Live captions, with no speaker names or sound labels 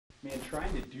Man,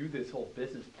 trying to do this whole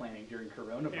business planning during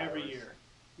coronavirus. Every year.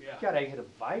 Yeah. You gotta get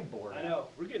a vibe board. I know.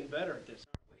 We're getting better at this,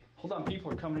 aren't we? Hold on,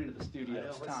 people are coming into the studio.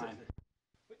 It's time.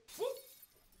 Whoop.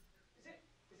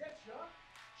 Is that Chuck?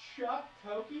 Chuck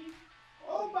Thokey?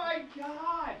 Oh my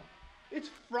God! It's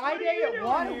Friday What are you at doing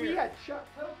 1. here? We got Chuck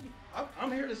Thokey.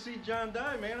 I'm here to see John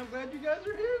die, man. I'm glad you guys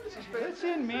are here. This is fantastic.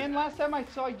 Listen, man, last time I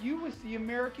saw you was the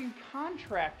American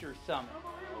Contractor Summit.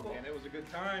 Man, it was a good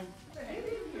time. Get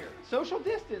in here. Social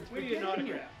distance. We but need an get in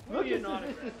here. autograph. We Look, need an it's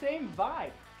autograph. the same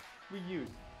vibe we use.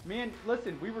 Man,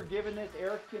 listen, we were given this.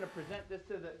 Eric's going to present this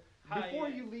to the... Before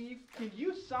you leave, can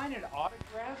you sign an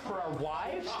autograph for our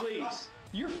wives? Please.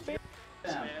 Your favorite,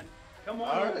 Man. Come on.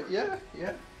 All over. right, yeah.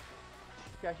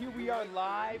 Yeah, here we are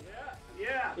live.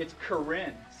 Yeah. It's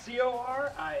Corinne. Corine.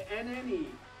 Thank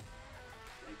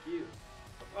you.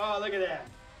 Oh, look at that.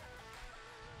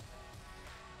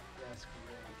 That's great.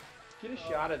 Get a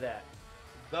shot of that.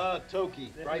 The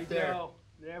Thokey, right there. Go.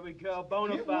 There we go.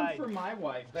 Bona Get one fide. for my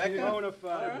wife. Becca? Bona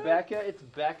fide. Becca, it's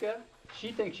Becca.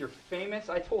 She thinks you're famous.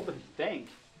 I told her, thank.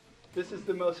 This is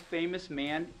the most famous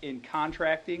man in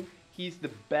contracting. He's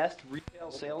the best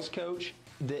retail sales coach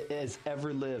that has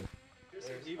ever lived.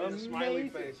 Even a smiley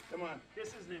Amazing. face. Come on. This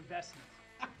is an investment.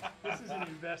 This is an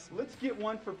investment. Let's get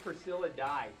one for Priscilla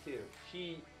Dye, too.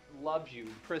 She loves you.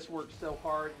 Chris works so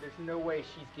hard. There's no way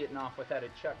she's getting off without a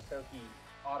Chuck Thokey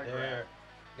autograph. There.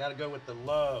 Got to go with the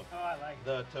love. Oh, I like it.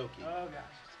 The Thokey. Oh, gosh.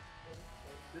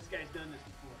 This guy's done this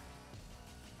before.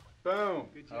 Boom.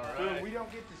 Good job. All Boom. right. We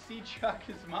don't get to see Chuck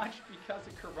as much because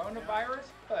of coronavirus,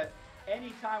 but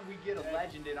anytime we get a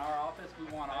legend in our office, we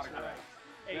want autographs.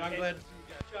 Hey, I'm hey, glad to see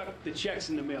you guys. Chuck, the check's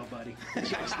in the mail, buddy. The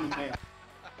check's in the mail.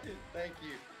 Thank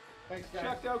you. Thanks, guys.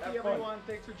 Chuck Thokey, Have fun. everyone.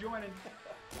 Thanks for joining.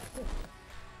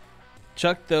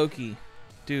 Chuck Thokey,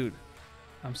 dude,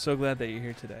 I'm so glad that you're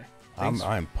here today.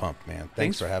 I'm pumped, man.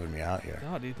 Thanks for having me out here.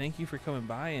 Oh, dude, thank you for coming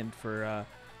by and for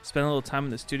spending a little time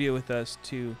in the studio with us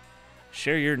to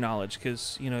share your knowledge,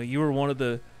 because you were one of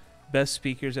the best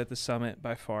speakers at the summit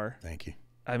by far. Thank you.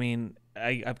 I mean,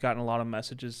 I've gotten a lot of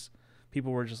messages.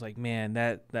 People were just like, man,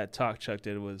 that talk Chuck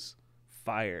did was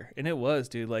fire. And it was,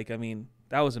 dude. Like, I mean,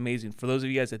 that was amazing. For those of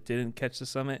you guys that didn't catch the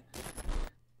summit,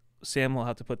 Sam will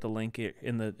have to put the link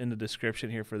in the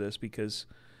description here for this, because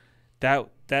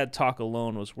that talk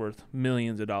alone was worth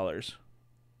millions of dollars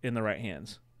in the right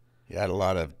hands. Yeah, I had a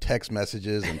lot of text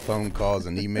messages and phone calls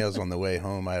and emails on the way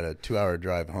home. I had a 2-hour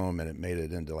drive home, and it made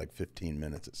it into like 15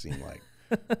 minutes, it seemed like.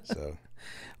 So,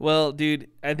 well, dude,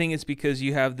 I think it's because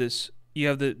you have this. You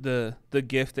have the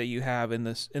gift that you have and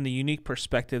the unique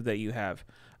perspective that you have.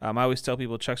 I always tell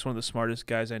people Chuck's one of the smartest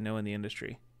guys I know in the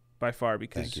industry by far,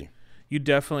 because you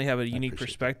definitely have a unique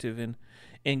perspective.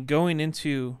 And going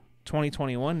into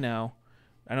 2021 now,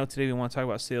 I know today we want to talk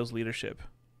about sales leadership,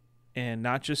 and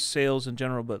not just sales in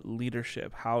general, but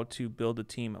leadership, how to build a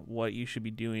team, what you should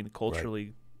be doing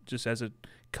culturally, just as a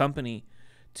company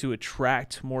to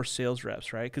attract more sales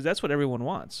reps, right? Because that's what everyone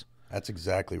wants. That's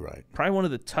exactly right. Probably one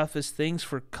of the toughest things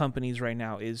for companies right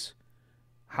now is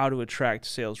how to attract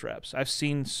sales reps. I've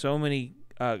seen so many,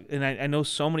 and I know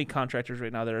so many contractors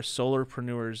right now that are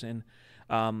solopreneurs and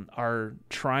are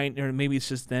trying, or maybe it's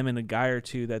just them and a guy or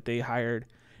two that they hired,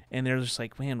 and they're just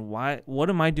like, man, what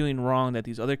am I doing wrong that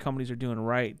these other companies are doing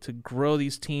right to grow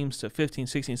these teams to 15,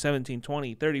 16, 17,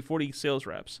 20, 30, 40 sales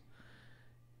reps?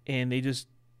 And they just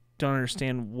don't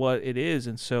understand what it is.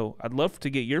 And so I'd love to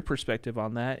get your perspective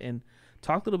on that and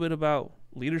talk a little bit about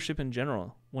leadership in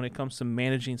general when it comes to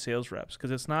managing sales reps, because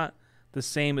it's not the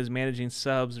same as managing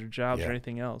subs or jobs or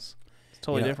anything else. It's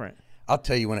totally different. I'll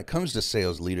tell you, when it comes to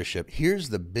sales leadership, here's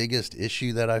the biggest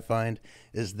issue that I find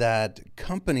is that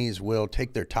companies will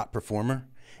take their top performer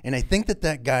and they think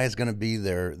that guy is going to be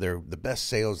the best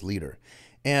sales leader.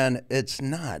 And it's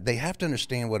not. They have to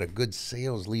understand what a good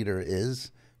sales leader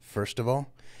is, first of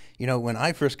all. When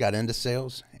I first got into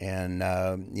sales, and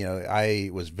I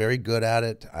was very good at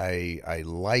it. I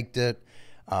liked it,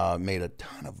 made a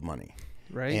ton of money.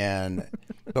 Right.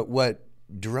 But what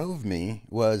drove me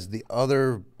was the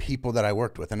other people that I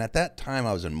worked with. And at that time,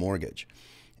 I was in mortgage.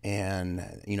 And,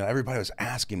 everybody was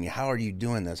asking me, how are you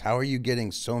doing this? How are you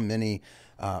getting so many?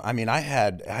 I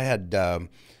had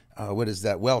what is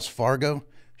that, Wells Fargo,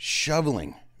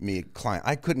 shoveling me a client.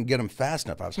 I couldn't get them fast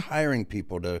enough. I was hiring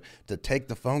people to take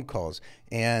the phone calls.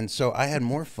 And so I had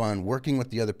more fun working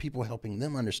with the other people, helping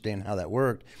them understand how that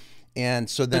worked. And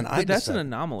so then but that's an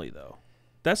anomaly, though.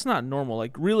 That's not normal.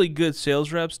 Like, really good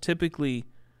sales reps typically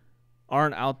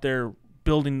aren't out there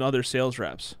building other sales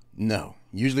reps. No,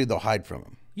 usually they'll hide from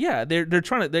them. Yeah, they're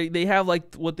trying to. They have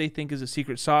like what they think is a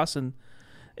secret sauce, and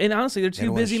honestly, they're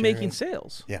too busy making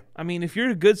sales. Yeah. I mean, if you're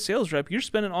a good sales rep, you're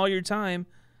spending all your time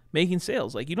making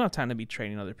sales. Like, you don't have time to be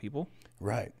training other people.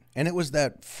 Right. And it was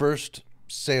that first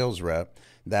sales rep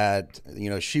that, you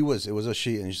know, she was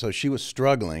and so she was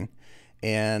struggling,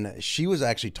 and she was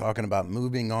actually talking about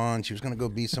moving on. She was going to go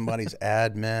be somebody's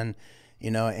admin,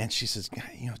 you know, and she says,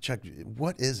 you know, Chuck,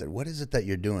 what is it? What is it that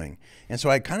you're doing? And so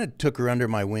I kind of took her under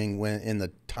my wing in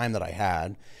the time that I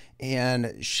had,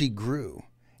 and she grew.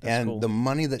 That's cool. The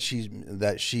money that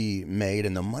she made,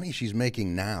 and the money she's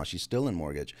making now, she's still in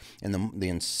mortgage, and the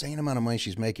insane amount of money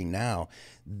she's making now,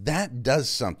 that does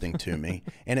something to me,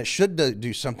 and it should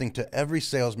do something to every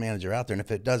sales manager out there. And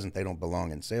if it doesn't, they don't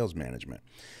belong in sales management.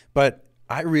 But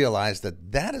I realized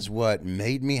that is what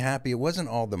made me happy. It wasn't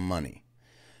all the money.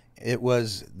 It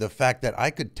was the fact that I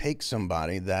could take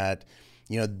somebody that,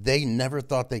 you know, they never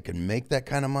thought they could make that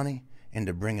kind of money, and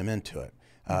to bring them into it.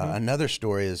 Another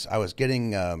story is I was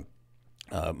getting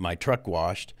my truck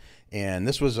washed, and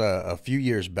this was a few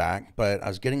years back, but I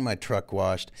was getting my truck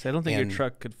washed. So I don't think your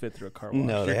truck could fit through a car wash.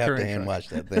 No, they have to hand wash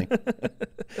that thing.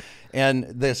 And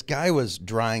this guy was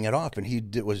drying it off, and he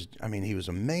was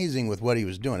amazing with what he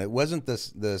was doing. It wasn't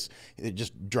this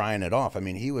just drying it off. I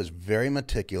mean, he was very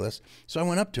meticulous. So I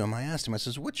went up to him. I asked him, I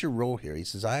says, what's your role here? He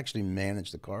says, I actually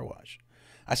manage the car wash.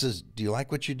 I says, do you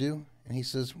like what you do? And he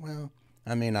says, well,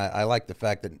 I mean, I like the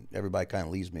fact that everybody kind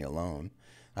of leaves me alone.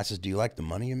 I says, do you like the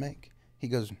money you make? He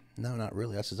goes, no, not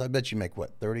really. I says, I bet you make,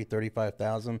 what, 30,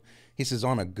 35,000? He says,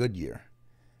 on a good year.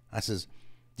 I says,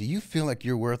 do you feel like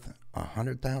you're worth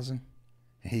 100,000?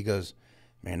 And he goes,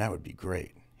 man, that would be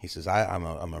great. He says, I'm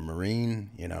a Marine,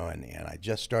 you know, and I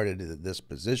just started at this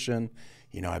position.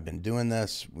 You know, I've been doing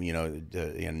this, you know,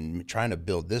 and trying to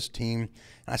build this team. And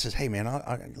I says, hey, man,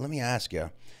 let me ask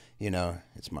you, you know,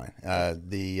 it's mine.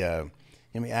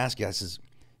 Let me ask you, I says,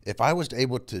 if I was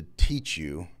able to teach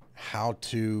you how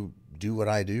to do what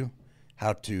I do,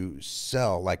 how to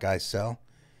sell like I sell,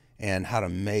 and how to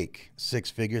make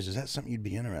six figures, is that something you'd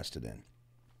be interested in?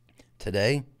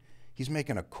 Today, he's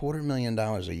making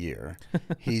 $250,000 a year.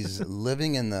 He's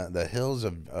living in the hills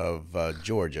of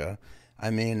Georgia. I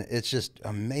mean, it's just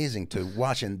amazing to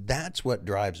watch, and that's what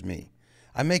drives me.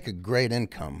 I make a great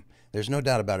income. There's no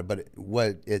doubt about it, but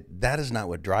that is not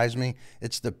what drives me.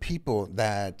 It's the people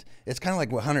that, it's kind of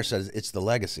like what Hunter says, it's the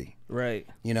legacy. Right.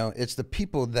 You know, it's the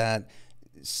people that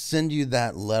send you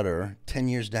that letter 10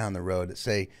 years down the road that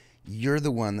say, you're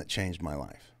the one that changed my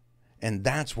life. And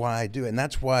that's why I do it. And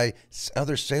that's why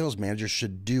other sales managers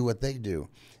should do what they do.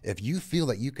 If you feel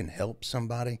that you can help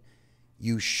somebody,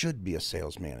 you should be a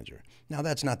sales manager. Now,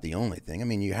 that's not the only thing. I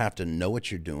mean, you have to know what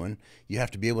you're doing. You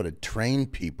have to be able to train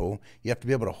people. You have to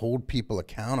be able to hold people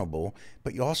accountable.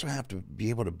 But you also have to be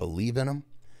able to believe in them.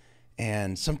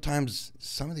 And sometimes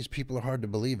some of these people are hard to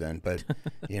believe in. But,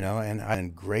 you know,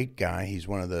 and great guy. He's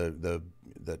one of the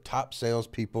top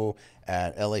salespeople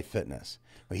at LA Fitness.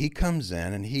 But he comes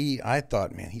in, and I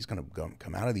thought, man, he's going to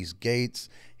come out of these gates.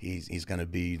 He's going to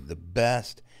be the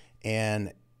best.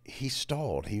 And he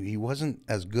stalled. He wasn't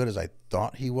as good as I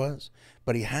thought he was,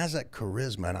 but he has that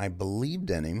charisma, and I believed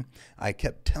in him. I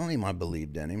kept telling him I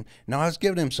believed in him. Now, I was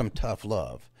giving him some tough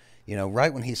love. You know,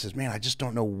 right when he says, man, I just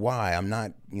don't know why I'm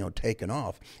not, you know, taking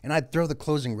off. And I'd throw the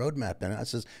closing roadmap in it. I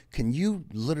says, can you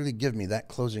literally give me that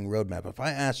closing roadmap? If I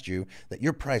asked you that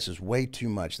your price is way too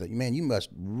much, that, man, you must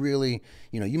really,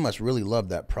 you know, you must really love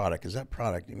that product, because that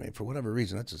product, I mean, for whatever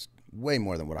reason, that's just way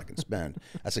more than what I can spend.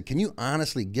 I said, can you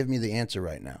honestly give me the answer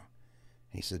right now?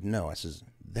 He said, no. I says,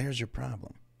 there's your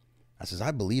problem. I says,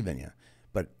 I believe in you,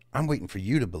 but I'm waiting for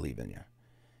you to believe in you.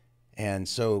 And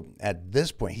so at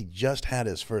this point, he just had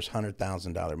his first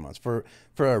 $100,000 month for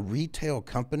a retail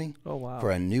company. Oh, wow.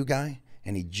 For a new guy,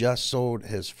 and he just sold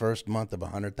his first month of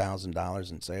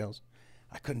 $100,000 in sales.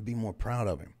 I couldn't be more proud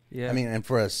of him. Yeah. I mean, and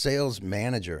for a sales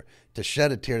manager to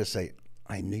shed a tear to say,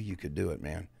 I knew you could do it,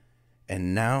 man.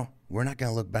 And now we're not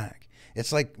going to look back.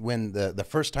 It's like when the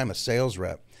first time a sales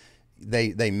rep,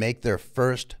 they make their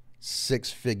first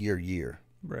six-figure year.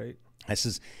 Right. I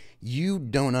says, you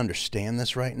don't understand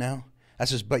this right now. I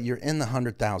says, but you're in the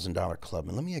 $100,000 club.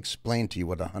 And let me explain to you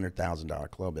what a $100,000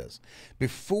 club is.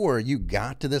 Before you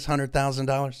got to this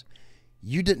 $100,000,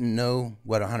 you didn't know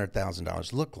what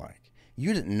 $100,000 looked like.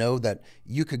 You didn't know that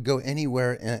you could go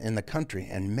anywhere in the country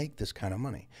and make this kind of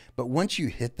money. But once you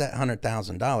hit that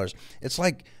 $100,000, it's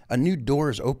like a new door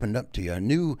has opened up to you. A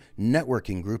new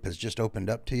networking group has just opened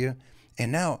up to you.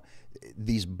 And now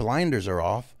these blinders are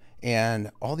off, and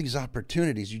all these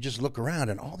opportunities, you just look around,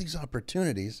 and all these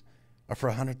opportunities are for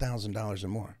 $100,000 or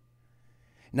more.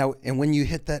 Now, and when you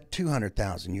hit that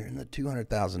 $200,000, you're in the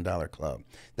 $200,000 club,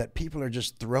 that people are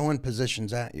just throwing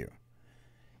positions at you.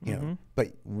 You know,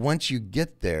 but once you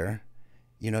get there,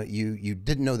 you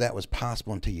didn't know that was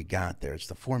possible until you got there. It's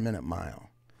the 4-minute mile.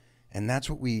 And that's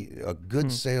what a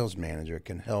good sales manager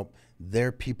can help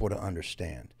their people to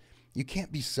understand. You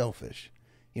can't be selfish.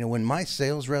 When my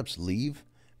sales reps leave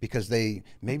because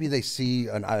maybe they see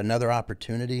another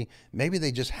opportunity, maybe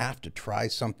they just have to try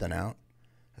something out.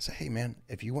 I say, hey man,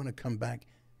 if you want to come back,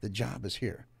 the job is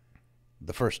here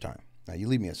the first time. Now you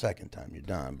leave me a second time, you're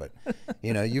done. But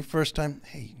you first time,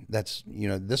 hey, this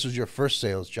is your first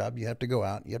sales job. You have to go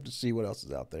out. You have to see what else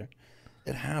is out there.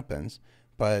 It happens.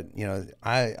 But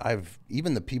I've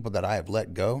even the people that I have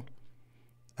let go,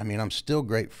 I'm still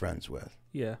great friends with.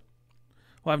 Yeah.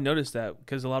 Well, I've noticed that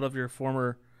because a lot of your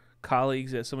former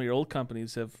colleagues at some of your old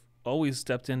companies have always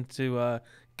stepped in to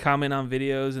comment on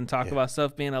videos and talk about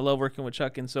stuff. Man, I love working with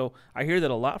Chuck. And so I hear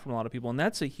that a lot from a lot of people. And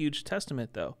that's a huge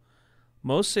testament, though.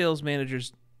 Most sales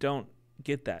managers don't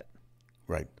get that.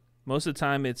 Right. Most of the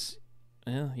time it's,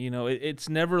 it's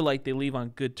never like they leave on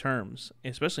good terms,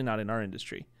 especially not in our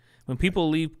industry. When people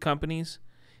leave companies,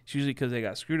 it's usually because they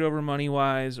got screwed over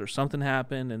money-wise or something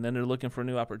happened, and then they're looking for a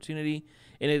new opportunity.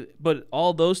 But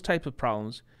all those type of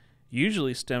problems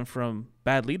usually stem from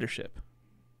bad leadership.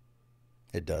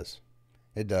 It does.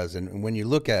 It does. And when you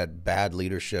look at bad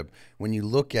leadership, when you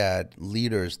look at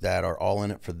leaders that are all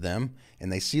in it for them,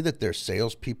 and they see that their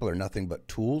salespeople are nothing but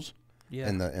tools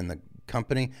in the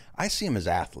company, I see them as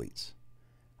athletes.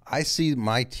 I see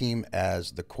my team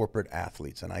as the corporate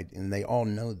athletes, and they all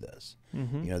know this.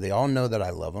 Mm-hmm. They all know that I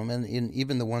love them, and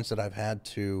even the ones that I've had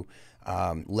to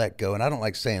let go. And I don't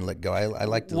like saying let go. I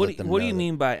like to let them know. What do you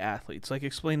mean by athletes? Like,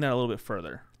 explain that a little bit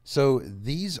further. So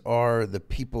these are the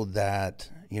people that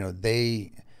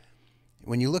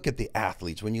when you look at the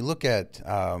athletes, when you look at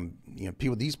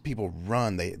people, these people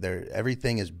run.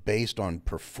 Everything is based on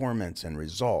performance and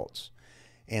results,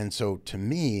 and so to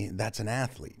me, that's an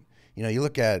athlete. You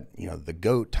look at, the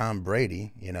GOAT, Tom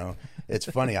Brady, it's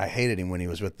funny. I hated him when he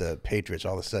was with the Patriots.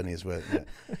 All of a sudden he's with,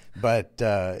 but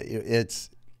it's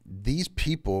these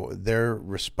people, they're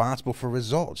responsible for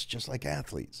results, just like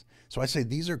athletes. So I say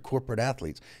these are corporate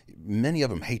athletes. Many of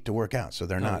them hate to work out, so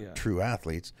they're not true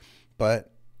athletes.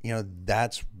 But,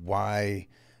 that's why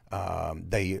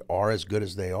they are as good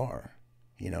as they are,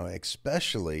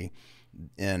 especially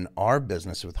in our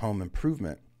business with home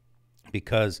improvement,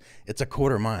 because it's a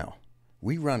quarter mile.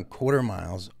 We run quarter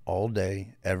miles all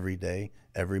day, every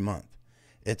month.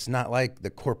 It's not like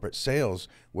the corporate sales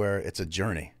where it's a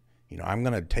journey. I'm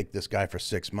going to take this guy for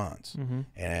 6 months, mm-hmm.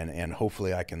 and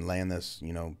hopefully I can land this,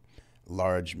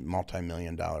 large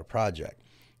multi-million-dollar project.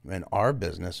 In our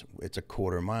business, it's a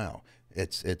quarter mile.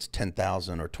 It's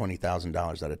 $10,000 or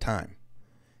 $20,000 at a time,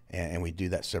 and we do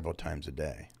that several times a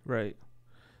day. Right.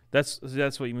 That's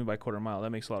what you mean by quarter mile. That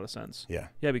makes a lot of sense. Yeah.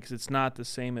 Yeah, because it's not the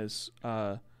same as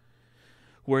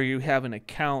where you have an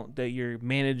account that you're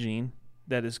managing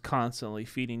that is constantly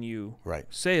feeding you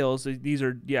sales. These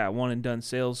are one and done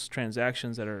sales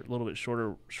transactions that are a little bit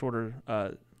shorter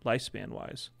lifespan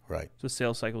wise. Right. So the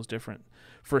sales cycle is different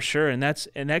for sure, and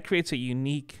that creates a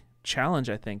unique challenge,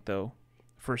 I think, though,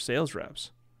 for sales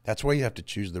reps. That's why you have to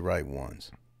choose the right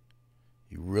ones.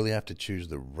 You really have to choose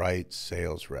the right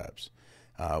sales reps.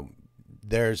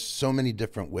 There's so many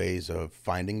different ways of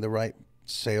finding the right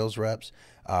sales reps.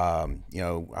 I'm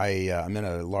in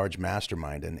a large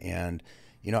mastermind, and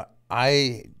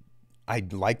I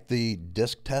like the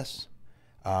DISC tests.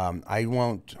 I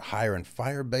won't hire and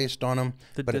fire based on them,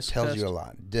 but it tells you a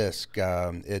lot. DISC,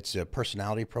 it's a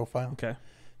personality profile. Okay.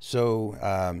 So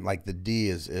like the D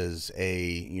is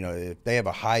if they have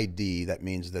a high D, that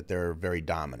means that they're very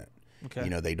dominant. Okay.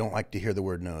 They don't like to hear the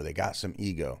word no. They got some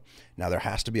ego. Now, there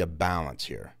has to be a balance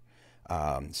here.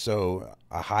 So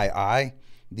a high I,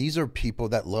 these are people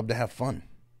that love to have fun.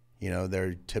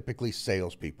 They're typically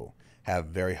salespeople, have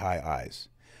very high I's.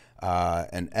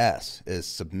 An S is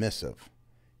submissive.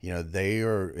 They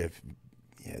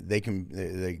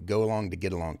go along to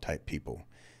get along type people.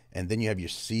 And then you have your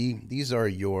C. These are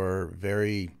your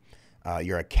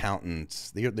your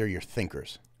accountants. They're your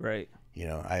thinkers. Right.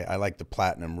 I like the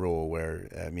platinum rule where,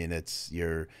 it's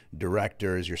your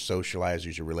directors, your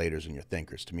socializers, your relators, and your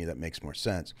thinkers. To me, that makes more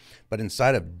sense. But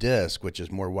inside of DISC, which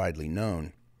is more widely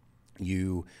known,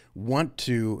 you want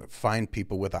to find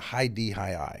people with a high D,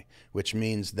 high I, which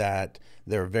means that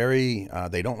they're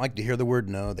they don't like to hear the word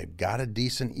no. They've got a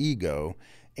decent ego,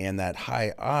 and that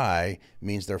high I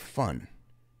means they're fun.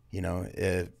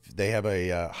 If they have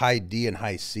a high D and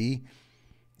high C,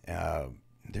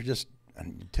 they're just...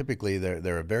 typically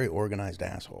they're a very organized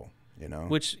asshole,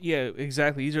 Which,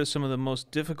 exactly. These are some of the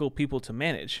most difficult people to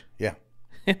manage. Yeah.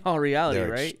 In all reality,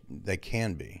 right? They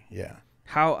can be, yeah.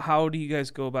 How do you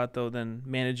guys go about, though, then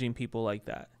managing people like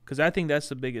that? Because I think that's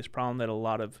the biggest problem that a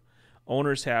lot of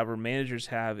owners have or managers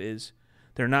have is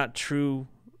they're not true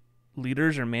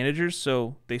leaders or managers,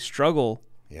 so they struggle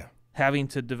having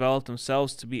to develop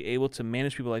themselves to be able to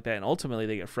manage people like that, and ultimately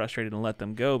they get frustrated and let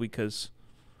them go because,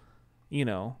 you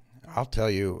know. I'll tell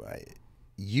you,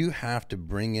 you have to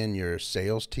bring in your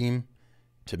sales team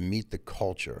to meet the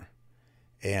culture,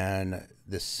 and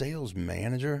the sales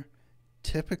manager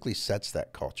typically sets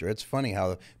that culture. It's funny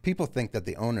how people think that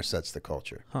the owner sets the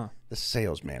culture. The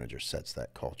sales manager sets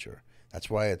that culture. That's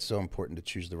why it's so important to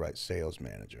choose the right sales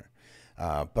manager.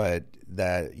 But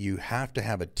that you have to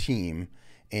have a team,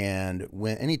 and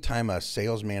anytime a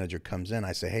sales manager comes in,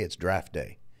 I say, hey, it's draft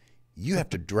day. You have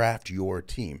to draft your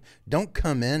team. Don't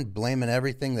come in blaming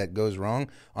everything that goes wrong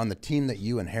on the team that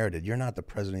you inherited. You're not the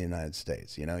president of the United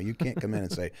States. You know, you can't come in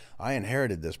and say, I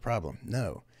inherited this problem.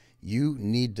 No, you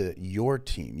need your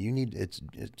team.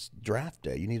 It's draft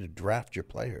day. You need to draft your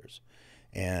players.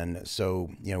 And so,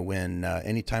 you know, when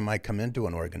anytime I come into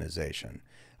an organization,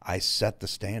 I set the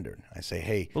standard. I say,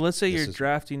 hey. Well, let's say you're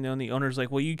drafting, and the owner's like,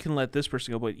 well, you can let this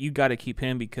person go, but you got to keep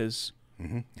him because.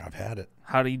 I've had it.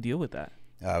 How do you deal with that?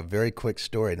 Very quick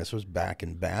story, and this was back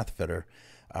in bath fitter.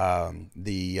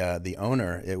 The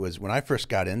owner, it was when I first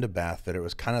got into bath fitter, it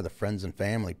was kind of the friends and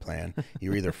family plan.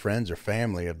 You're either friends or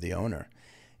family of the owner.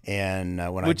 And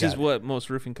which is what most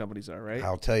roofing companies are, right?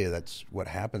 I'll tell you, that's what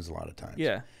happens a lot of times.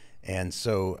 Yeah. And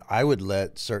so I would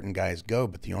let certain guys go,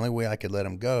 but the only way I could let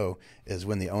them go is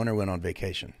when the owner went on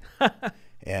vacation.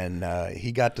 And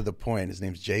he got to the point, his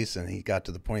name's Jason, he got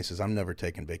to the point, he says, I'm never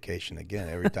taking vacation again.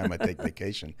 Every time I take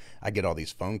vacation, I get all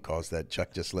these phone calls that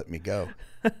Chuck just let me go.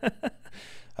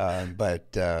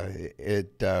 But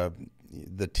the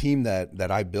team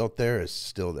that I built there is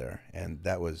still there, and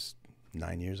that was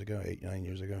 9 years ago.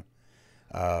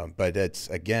 But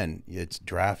it's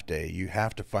draft day. You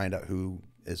have to find out who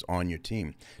is on your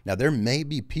team. Now, there may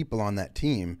be people on that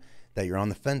team that you're on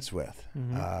the fence with.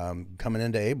 Coming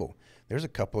into Able, there's a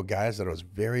couple of guys that I was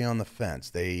very on the fence.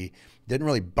 They didn't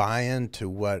really buy into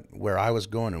where I was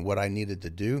going and what I needed to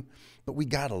do, but we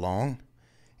got along.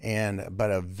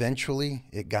 But eventually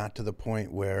it got to the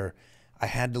point where I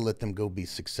had to let them go be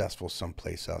successful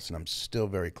someplace else, and I'm still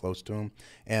very close to them.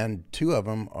 And two of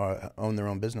them own their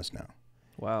own business now.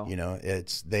 Wow. You know,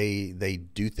 it's they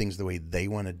do things the way they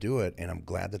want to do it, and I'm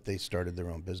glad that they started their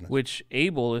own business. Which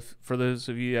Able, for those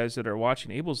of you guys that are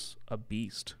watching, Able's a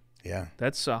beast. Yeah.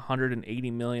 That's a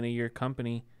 $180 million a year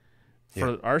company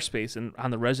for our space, and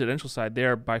on the residential side,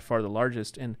 they're by far the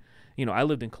largest. And you know, I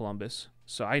lived in Columbus,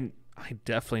 so I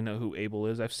definitely know who Able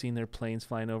is. I've seen their planes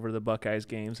flying over the Buckeyes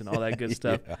games and all that good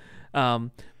stuff.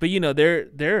 But you know,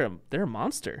 they're a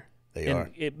monster. They are.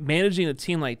 Managing a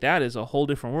team like that is a whole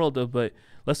different world, though. But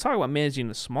let's talk about managing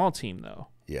a small team, though.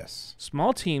 Yes.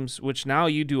 Small teams, which now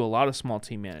you do a lot of small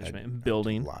team management and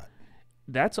building. A lot.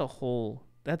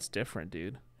 That's different,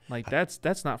 dude. Like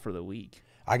that's not for the weak.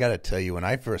 I got to tell you, when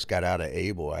I first got out of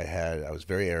Able, I was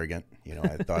very arrogant. You know,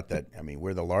 I thought that, I mean,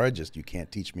 we're the largest. You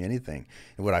can't teach me anything.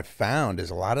 And what I found is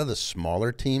a lot of the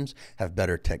smaller teams have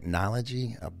better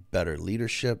technology, a better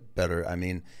leadership,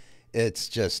 it's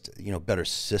just, you know, better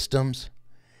systems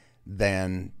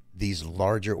than these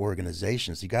larger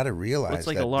organizations. You got to realize it's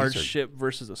like a large ship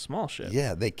versus a small ship.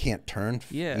 Yeah, they can't turn,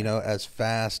 you know, as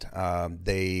fast.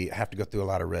 They have to go through a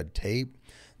lot of red tape.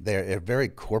 They're very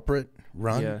corporate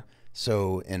run. Yeah.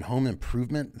 So in home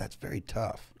improvement, that's very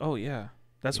tough. Oh, yeah.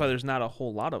 That's why there's not a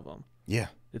whole lot of them. Yeah.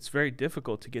 It's very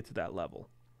difficult to get to that level.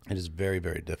 It is very,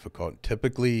 very difficult.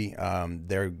 Typically,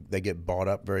 they get bought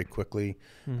up very quickly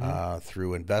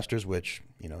through investors, which,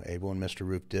 you know, Able and Mr.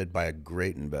 Roof did by a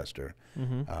great investor,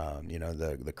 you know,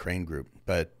 the Crane Group.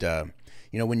 But,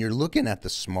 you know, when you're looking at the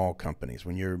small companies,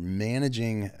 when you're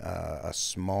managing a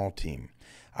small team,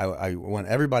 I want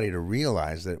everybody to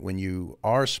realize that when you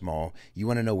are small, you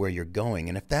want to know where you're going.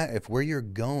 And if where you're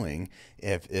going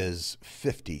is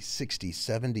 50, 60,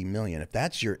 70 million, if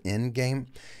that's your end game,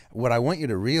 what I want you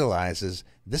to realize is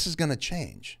this is going to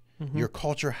change. Your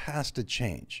culture has to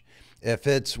change. If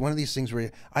it's one of these things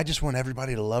where I just want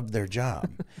everybody to love their job,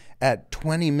 at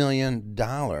 $20 million,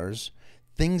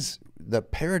 the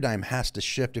paradigm has to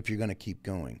shift if you're going to keep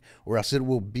going, or else it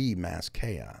will be mass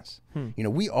chaos. You know,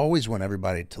 we always want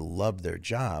everybody to love their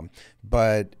job,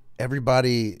 but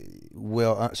everybody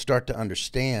will start to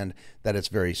understand that it's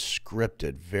very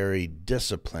scripted, very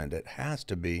disciplined. It has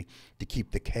to be to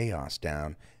keep the chaos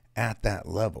down at that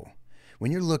level.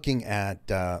 When you're looking at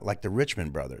like the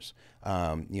Richmond brothers,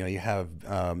 you know, you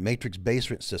have Matrix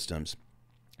Basement Systems,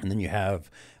 and then you have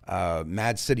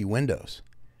Mad City Windows.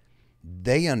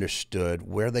 They understood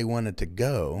where they wanted to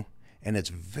go, and it's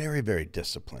very, very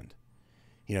disciplined.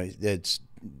 You know, it's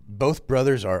both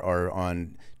brothers are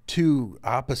on two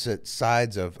opposite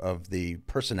sides of the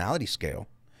personality scale.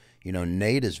 You know,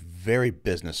 Nate is very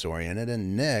business oriented,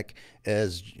 and Nick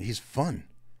he's fun.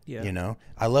 Yeah. You know,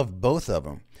 I love both of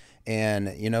them.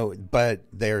 And, you know, but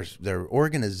their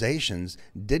organizations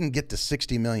didn't get to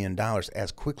 $60 million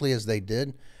as quickly as they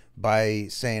did by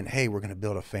saying, hey, we're going to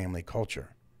build a family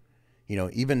culture. You know,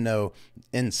 even though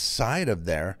inside of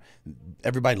there,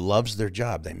 everybody loves their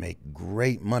job. They make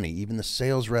great money. Even the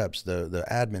sales reps, the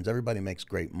admins, everybody makes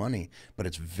great money. But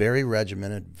it's very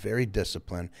regimented, very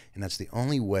disciplined, and that's the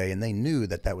only way. And they knew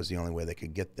that that was the only way they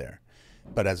could get there.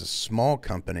 But as a small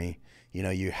company, you know,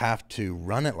 you have to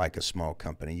run it like a small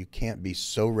company. You can't be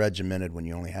so regimented when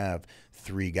you only have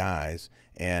 3 guys.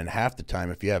 And half the time,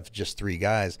 if you have just 3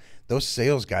 guys, those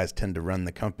sales guys tend to run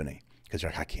the company because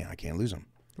you're like, I can't lose them.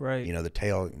 Right. You know, the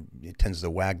tail, it tends to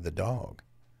wag the dog.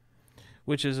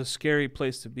 Which is a scary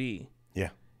place to be.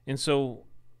 Yeah. And so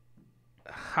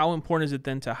how important is it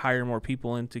then to hire more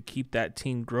people and to keep that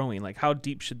team growing? Like, how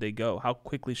deep should they go? How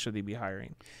quickly should they be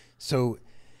hiring? So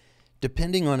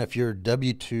depending on if you're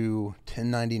W-2,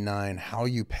 1099, how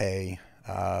you pay,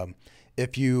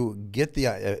 if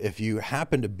you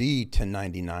happen to be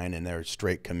 1099 and they're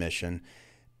straight commission,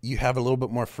 you have a little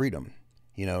bit more freedom.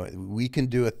 You know, we can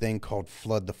do a thing called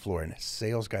flood the floor, and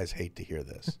sales guys hate to hear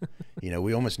this. You know,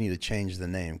 we almost need to change the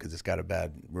name because it's got a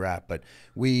bad rap. But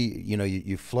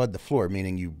you flood the floor,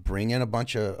 meaning you bring in a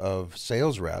bunch of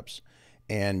sales reps,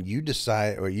 and you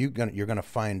decide, or you're gonna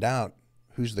find out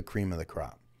who's the cream of the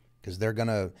crop, because they're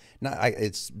gonna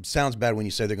it sounds bad when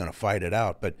you say they're gonna fight it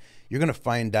out, but you're gonna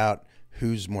find out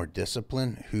who's more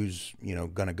disciplined, who's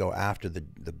gonna go after the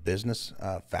business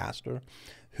faster.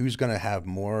 Who's going to have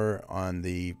more on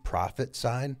the profit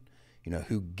side,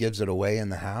 who gives it away in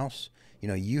the house.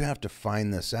 You have to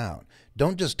find this out.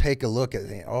 Don't just take a look at,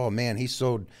 oh man, he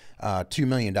sold $2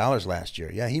 million last year.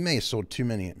 Yeah, he may have sold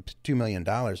 $2 million,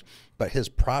 but his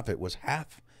profit was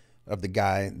half of the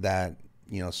guy that,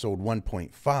 sold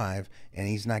 1.5 and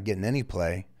he's not getting any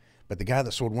play. But the guy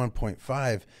that sold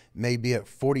 1.5 may be at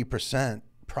 40%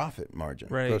 profit margin,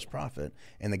 right, gross profit.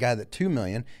 And the guy that 2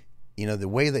 million, the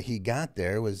way that he got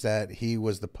there was that he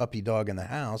was the puppy dog in the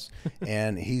house,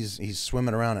 and he's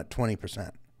swimming around at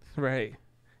 20%. Right,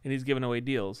 and he's giving away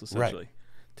deals essentially, right,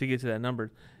 to get to that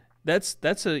number.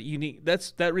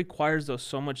 That requires though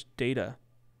so much data,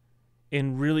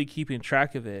 and really keeping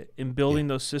track of it and building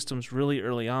those systems really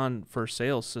early on for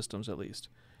sales systems at least.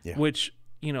 Yeah. Which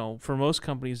for most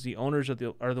companies, the owners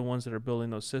are the ones that are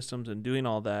building those systems and doing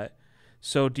all that.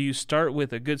 So do you start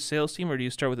with a good sales team or do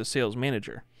you start with a sales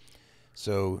manager?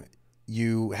 So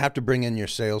you have to bring in your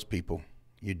salespeople.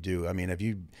 You do. I mean, if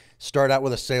you start out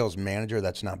with a sales manager,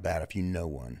 that's not bad if you know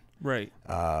one. Right.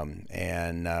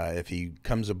 And if he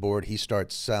comes aboard, he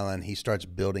starts selling, he starts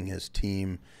building his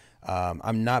team.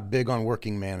 I'm not big on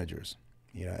working managers.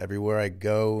 Everywhere I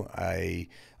go,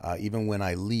 even when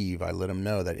I leave, I let them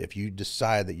know that if you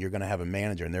decide that you're going to have a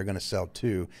manager and they're going to sell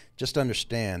too, just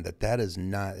understand that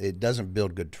it doesn't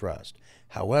build good trust.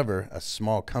 However, a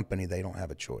small company, they don't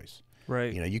have a choice.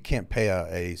 Right. You can't pay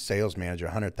a sales manager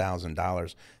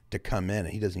 $100,000 to come in, and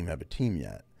he doesn't even have a team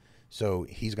yet. So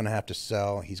he's going to have to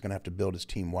sell. He's going to have to build his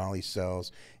team while he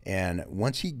sells. And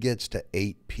once he gets to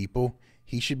 8 people,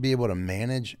 he should be able to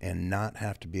manage and not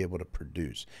have to be able to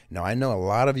produce. Now, I know a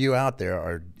lot of you out there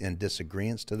are in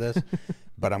disagreement to this,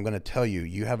 but I'm going to tell you,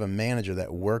 you have a manager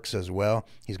that works as well,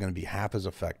 he's going to be half as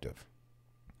effective.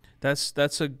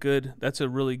 That's a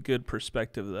really good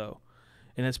perspective though.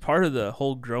 And it's part of the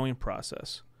whole growing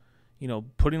process.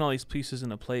 Putting all these pieces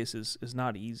into place is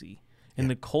not easy. And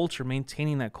the culture,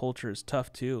 maintaining that culture is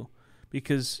tough too,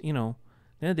 because, at the end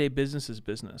of the day, business is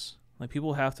business. Like,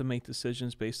 people have to make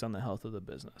decisions based on the health of the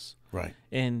business. Right.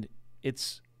 And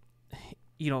it's,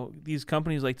 these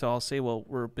companies like to all say, well,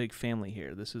 we're a big family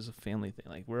here. This is a family thing.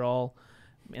 Like, we're all,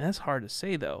 man, that's hard to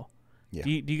say though. Yeah.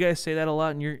 Do you guys say that a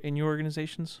lot in your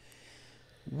organizations?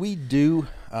 We do.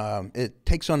 It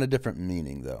takes on a different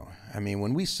meaning, though. I mean,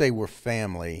 when we say we're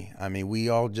family, I mean, we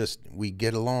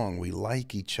get along. We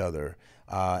like each other.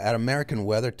 At American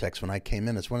WeatherTech, when I came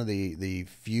in, it's one of the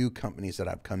few companies that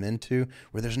I've come into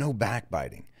where there's no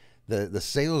backbiting. The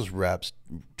sales reps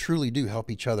truly do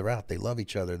help each other out. They love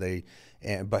each other.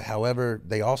 But however,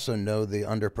 they also know the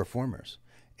underperformers.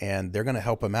 And they're going to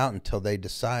help them out until they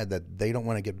decide that they don't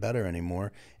want to get better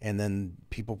anymore. And then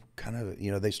people kind of,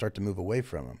 they start to move away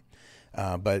from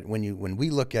them. But when we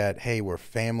look at, hey, we're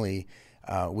family,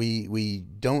 we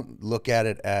don't look at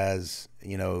it as,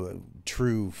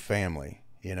 true family.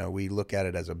 You know, we look at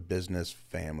it as a business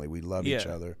family. We love each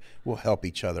Yeah. other. We'll help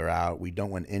each other out. We don't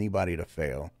want anybody to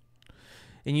fail.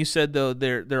 And you said though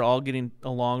they're all getting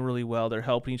along really well. They're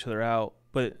helping each other out.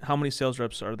 But how many sales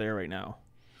reps are there right now?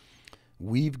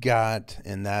 We've got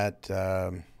in that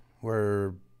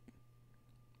we're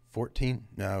 14.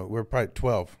 No, we're probably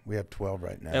 12. We have 12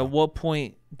 right now. At what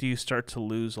point do you start to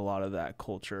lose a lot of that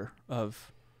culture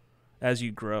of as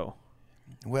you grow?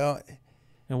 Well,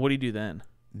 And what do you do then?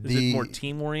 Is it more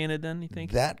team oriented then, you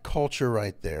think? That culture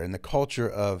right there, and the culture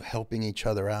of helping each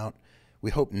other out,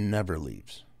 we hope never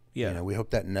leaves. Yeah. You know, we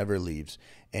hope that never leaves.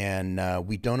 And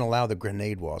we don't allow the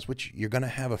grenade walls, which you're going to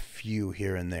have a few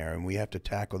here and there, and we have to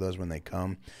tackle those when they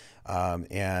come.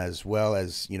 As well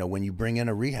as, you know, when you bring in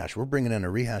a rehash, we're bringing in a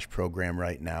rehash program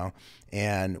right now,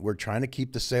 and we're trying to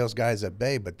keep the sales guys at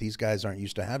bay, but these guys aren't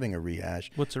used to having a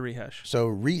rehash. What's a rehash? So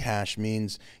rehash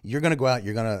means you're going to go out,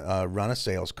 you're going to run a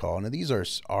sales call. Now, these are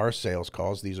our sales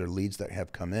calls. These are leads that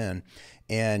have come in,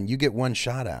 and you get one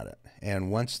shot at it. And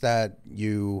once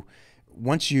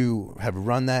you have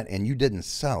run that and you didn't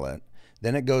sell it,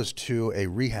 then it goes to a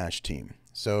rehash team.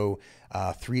 So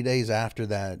 3 days after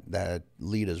that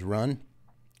lead is run,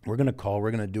 we're going to call,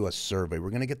 we're going to do a survey. We're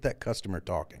going to get that customer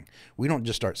talking. We don't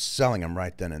just start selling them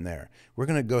right then and there. We're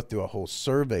going to go through a whole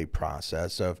survey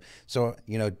process of, so,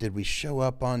 you know, did we show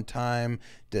up on time?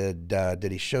 Did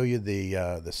he show you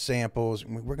the samples?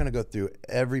 We're going to go through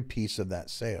every piece of that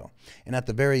sale. And at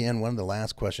the very end, one of the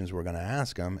last questions we're going to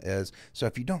ask them is, so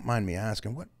if you don't mind me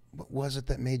asking, what was it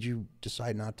that made you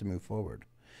decide not to move forward?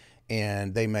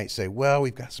 And they might say, well,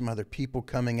 we've got some other people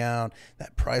coming out.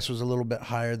 That price was a little bit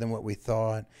higher than what we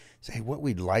thought. Say, what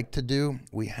we'd like to do,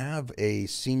 we have a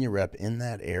senior rep in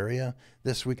that area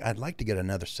this week. I'd like to get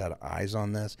another set of eyes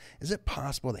on this. Is it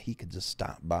possible that he could just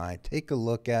stop by, take a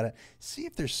look at it, see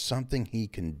if there's something he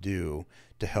can do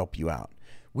to help you out?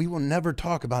 We will never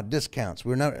talk about discounts.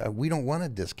 We don't want to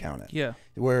discount it. Yeah.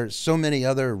 Where so many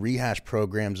other rehash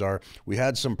programs are, we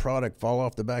had some product fall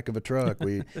off the back of a truck.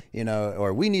 We, you know,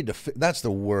 or we need to. That's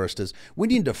the worst. Is we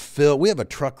need to fill. We have a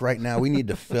truck right now. We need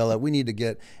to fill it. We need to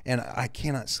get. And I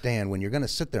cannot stand when you're going to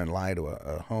sit there and lie to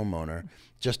a homeowner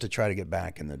just to try to get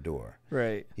back in the door.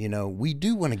 Right. You know, we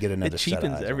do want to get another. It set of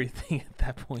cheapens eyes on. everything at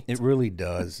that point. It really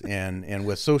does, and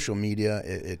with social media,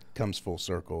 it comes full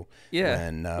circle. Yeah.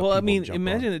 When, well, I people mean, jump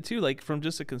imagine on. it too, like from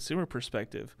just a consumer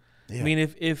perspective. Yeah. I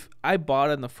mean, if I bought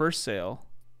on the first sale,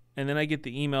 and then I get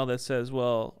the email that says,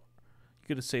 "Well, you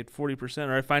could have saved 40%,"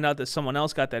 or I find out that someone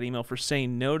else got that email for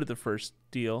saying no to the first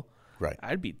deal, Right.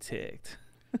 I'd be ticked.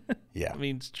 Yeah. I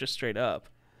mean, just straight up.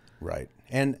 Right.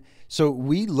 And so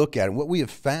we look at it. What we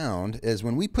have found is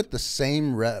when we put the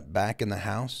same rep back in the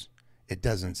house, it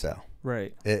doesn't sell.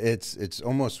 Right. It's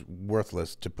almost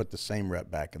worthless to put the same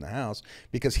rep back in the house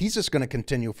because he's just going to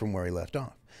continue from where he left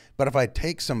off. But if I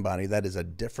take somebody that is a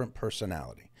different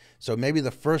personality, so maybe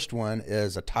the first one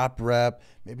is a top rep,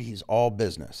 maybe he's all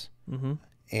business. Mm-hmm.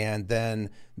 And then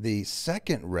the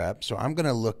second rep, so I'm going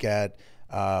to look at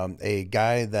a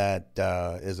guy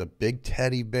that is a big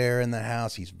teddy bear in the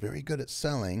house. He's very good at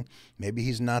selling. Maybe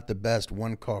he's not the best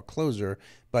one-call closer,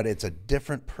 but it's a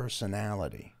different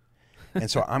personality. And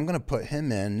so I'm going to put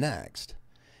him in next.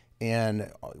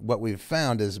 And what we've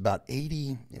found is about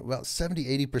 70,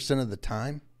 80% of the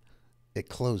time, it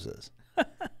closes.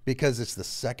 Because it's the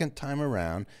second time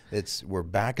around. We're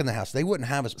back in the house. They wouldn't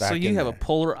have us back in there. So you have a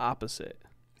polar opposite.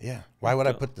 Yeah. Why would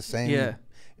I put the same? Yeah.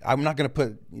 I'm not going to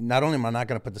put, not only am I not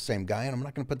going to put the same guy in, I'm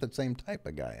not going to put the same type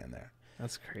of guy in there.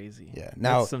 That's crazy. Yeah.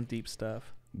 Now, that's some deep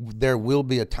stuff. There will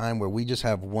be a time where we just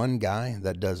have one guy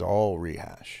that does all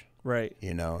rehash. Right.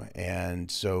 You know,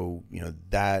 and so, you know,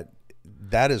 that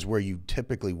is where you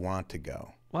typically want to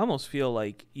go. Well, I almost feel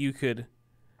like you could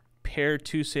pair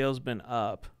two salesmen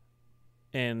up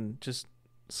and just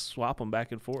swap them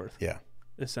back and forth. Yeah.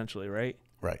 Essentially, right?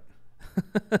 Right.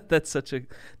 That's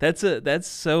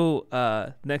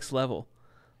so next level.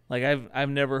 Like I've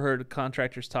never heard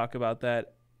contractors talk about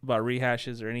that, about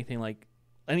rehashes or anything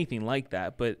like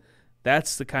that, but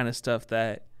that's the kind of stuff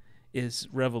that is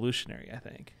revolutionary, I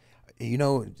think. You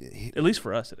know, At least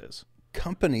for us it is.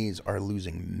 companies are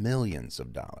losing millions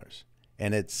of dollars.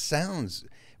 And it sounds,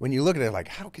 when you look at it, like,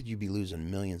 how could you be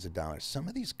losing millions of dollars? Some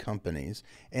of these companies,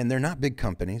 and they're not big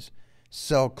companies,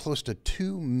 sell close to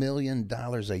 $2 million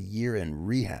a year in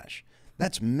rehash.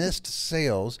 That's missed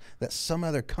sales that some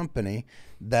other company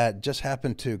that just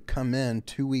happened to come in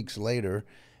 2 weeks later,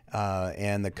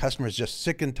 and the customer's just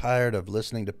sick and tired of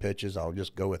listening to pitches. I'll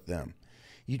just go with them.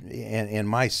 And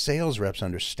my sales reps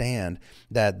understand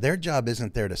that their job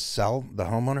isn't there to sell the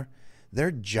homeowner.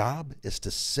 Their job is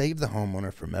to save the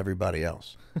homeowner from everybody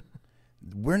else.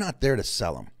 We're not there to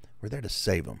sell them. We're there to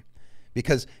save them.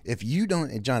 Because if you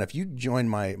don't, John, if you join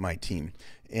my team,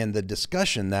 and the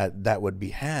discussion that would be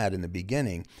had in the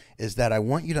beginning is that I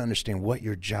want you to understand what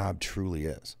your job truly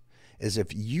is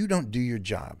if you don't do your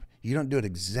job, you don't do it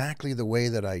exactly the way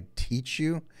that I teach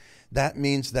you, that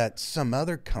means that some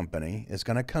other company is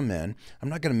going to come in. I'm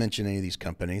not going to mention any of these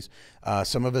companies.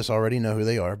 Some of us already know who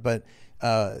they are, but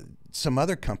some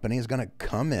other company is going to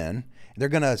come in. They're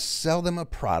going to sell them a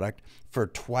product for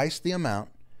twice the amount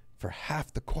for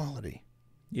half the quality.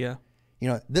 Yeah. You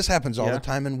know, this happens all the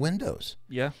time in Windows.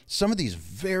 Yeah. Some of these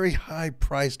very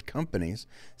high-priced companies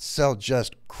sell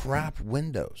just crap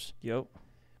Windows. Yep.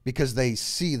 Because they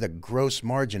see the gross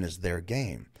margin is their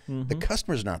game. Mm-hmm. The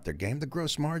customer's not their game. The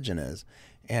gross margin is.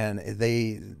 And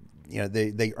they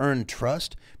earn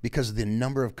trust because of the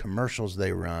number of commercials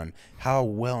they run, how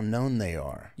well known they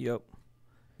are. Yep.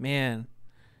 Man,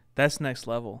 that's next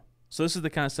level. So this is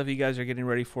the kind of stuff you guys are getting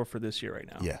ready for this year right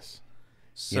now. Yes.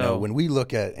 So, you know, when we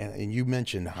look at, and you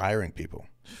mentioned hiring people,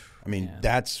 I mean,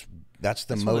 that's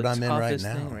the mode I'm in right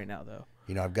now. Thing right now, though.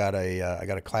 You know, I got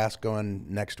a class going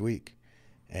next week,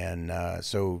 and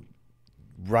so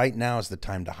right now is the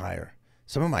time to hire.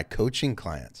 Some of my coaching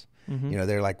clients, you know,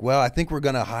 they're like, well, I think we're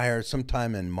going to hire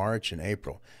sometime in March and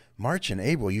April. March and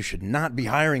April, you should not be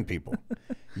hiring people.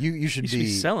 You should be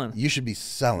selling. You should be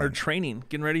selling. Or training,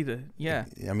 getting ready to, yeah.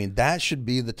 I mean, that should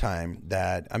be the time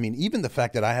that, I mean, even the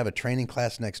fact that I have a training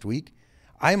class next week,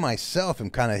 I myself am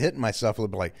kind of hitting myself a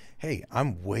little bit like, hey,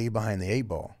 I'm way behind the 8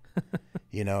 ball,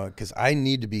 you know, because I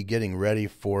need to be getting ready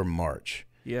for March.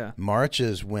 Yeah. March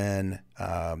is when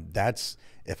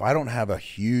if I don't have a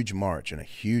huge March and a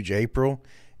huge April,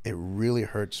 it really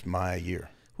hurts my year.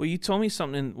 Well, you told me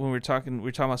something when we were talking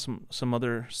about some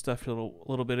other stuff a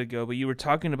little bit ago, but you were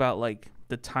talking about like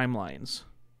the timelines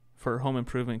for home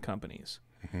improvement companies.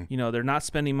 Mm-hmm. You know, they're not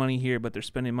spending money here, but they're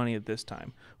spending money at this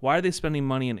time. Why are they spending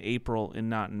money in April and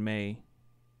not in May?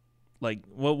 Like,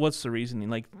 what's the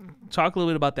reasoning? Like, talk a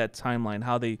little bit about that timeline,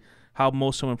 how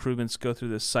most home improvements go through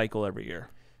this cycle every year.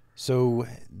 So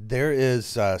there is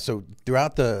so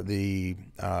throughout the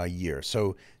year.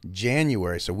 So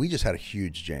January. So we just had a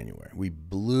huge January. We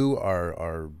blew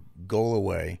our goal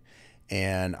away,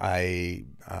 and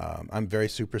I'm very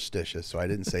superstitious, so I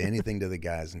didn't say anything to the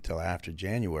guys until after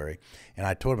January. And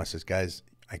I told them, I says, guys,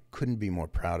 I couldn't be more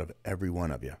proud of every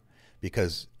one of you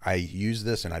because I use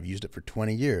this and I've used it for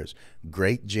 20 years.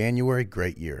 Great January,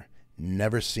 great year.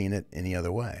 Never seen it any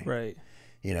other way. Right.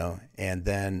 You know, and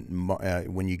then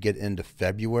when you get into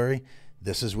February,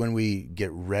 this is when we get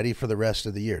ready for the rest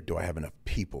of the year. Do I have enough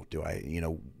people?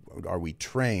 Are we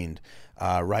trained?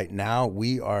 Right now,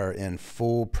 we are in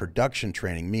full production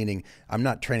training, meaning I'm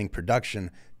not training production.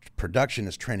 Production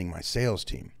is training my sales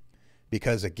team.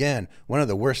 Because, again, one of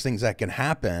the worst things that can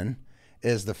happen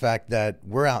is the fact that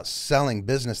we're out selling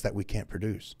business that we can't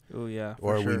produce. Oh, yeah.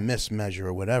 Or sure. we mismeasure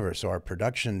or whatever. So our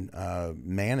production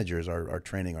managers are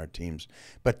training our teams.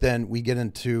 But then we get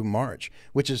into March,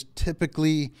 which is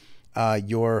typically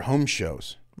your home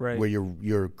shows. Right. Where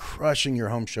you're crushing your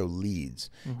home show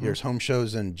leads. Mm-hmm. There's home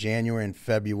shows in January and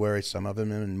February, some of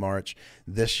them in March.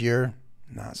 This year,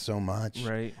 not so much.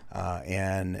 Right.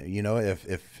 And, you know,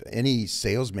 if any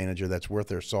sales manager that's worth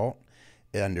their salt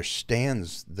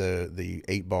understands the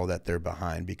 8 ball that they're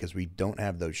behind, because we don't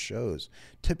have those shows.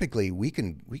 Typically, we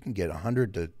can get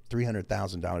 $100,000 to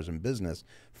 $300,000 in business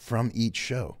from each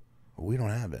show. We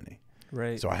don't have any.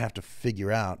 Right. So I have to figure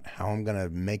out how I'm going to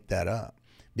make that up,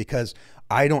 because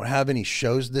I don't have any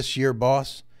shows this year,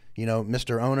 boss. You know,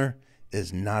 Mr. Owner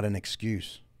is not an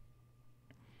excuse.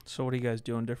 So what are you guys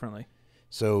doing differently?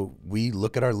 So we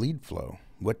look at our lead flow.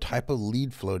 What type of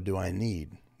lead flow do I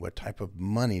need? What type of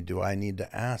money do I need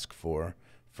to ask for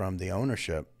from the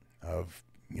ownership of,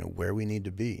 you know, where we need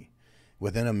to be?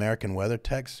 Within American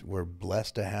WeatherTechs, we're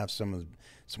blessed to have some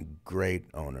great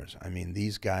owners. I mean,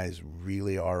 these guys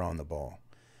really are on the ball,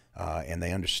 and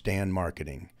they understand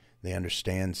marketing, they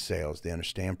understand sales, they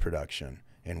understand production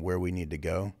and where we need to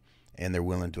go, and they're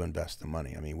willing to invest the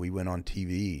money. I mean, we went on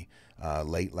TV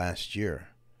late last year,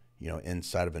 you know,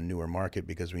 inside of a newer market,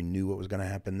 because we knew what was going to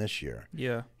happen this year.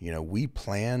 Yeah. You know, we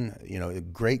plan, you know,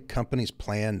 great companies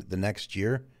plan the next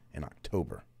year in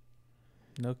October.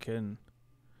 No kidding.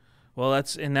 Well,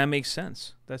 that makes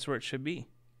sense. That's where it should be.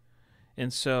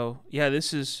 And so, yeah,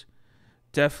 this is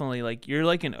definitely like, you're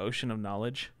like an ocean of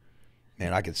knowledge.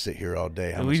 Man, I could sit here all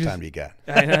day. How much time do you got?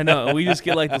 I know. We just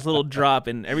get like this little drop,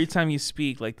 and every time you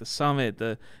speak, like the summit,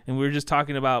 and we were just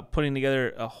talking about putting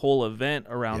together a whole event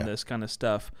around this kind of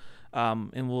stuff,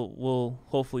 and we'll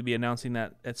hopefully be announcing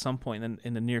that at some point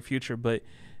in the near future. But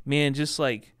man, just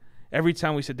like every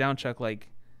time we sit down, Chuck, like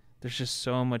there's just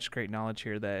so much great knowledge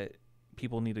here that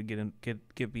people need to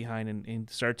get behind and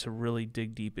start to really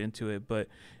dig deep into it. But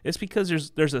it's because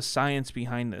there's a science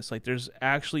behind this. Like there's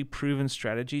actually proven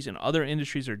strategies, and other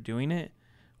industries are doing it.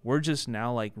 We're just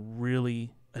now like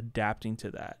really adapting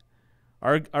to that.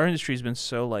 Our industry's been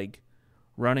so like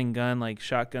run and gun, like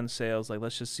shotgun sales. Like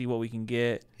let's just see what we can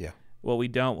get. Yeah. What we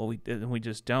don't, we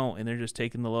just don't, and they're just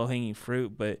taking the low hanging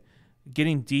fruit. But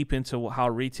getting deep into how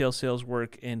retail sales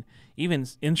work and even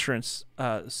insurance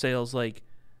sales, like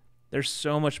there's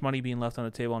so much money being left on the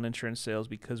table on insurance sales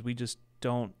because we just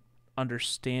don't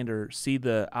understand or see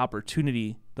the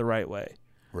opportunity the right way.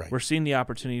 Right. We're seeing the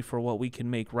opportunity for what we can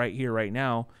make right here, right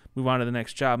now, move on to the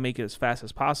next job, make it as fast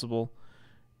as possible,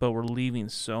 but we're leaving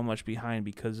so much behind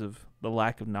because of the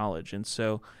lack of knowledge. And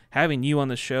so having you on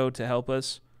the show to help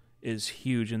us is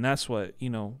huge, and that's what,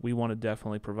 we want to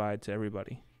definitely provide to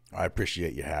everybody. I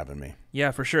appreciate you having me.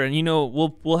 Yeah, for sure. And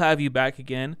we'll have you back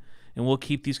again, and we'll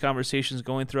keep these conversations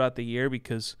going throughout the year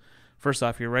because first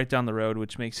off, you're right down the road,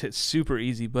 which makes it super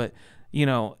easy, but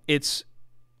it's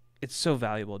so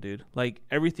valuable, dude. Like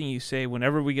everything you say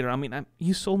whenever we get around,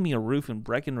 you sold me a roof in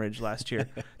Breckenridge last year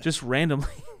just randomly.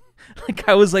 Like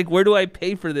I was like, where do I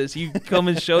pay for this? You come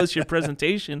and show us your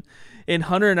presentation, and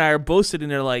Hunter and I are both sitting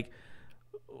there like,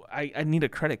 I need a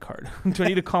credit card. Do I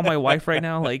need to call my wife right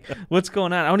now? Like, what's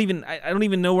going on? I don't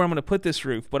even know where I'm going to put this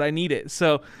roof, but I need it.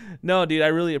 So, no, dude, I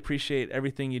really appreciate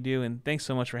everything you do, and thanks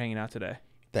so much for hanging out today.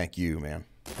 Thank you, man.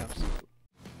 Absolutely.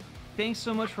 Thanks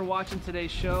so much for watching today's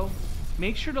show.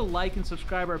 Make sure to like and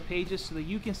subscribe our pages so that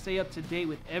you can stay up to date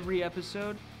with every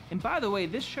episode. And by the way,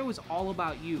 this show is all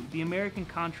about you, the American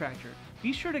contractor.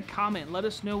 Be sure to comment and let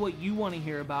us know what you want to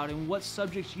hear about and what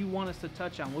subjects you want us to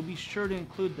touch on. We'll be sure to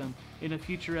include them in a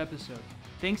future episode.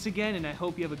 Thanks again, and I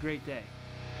hope you have a great day.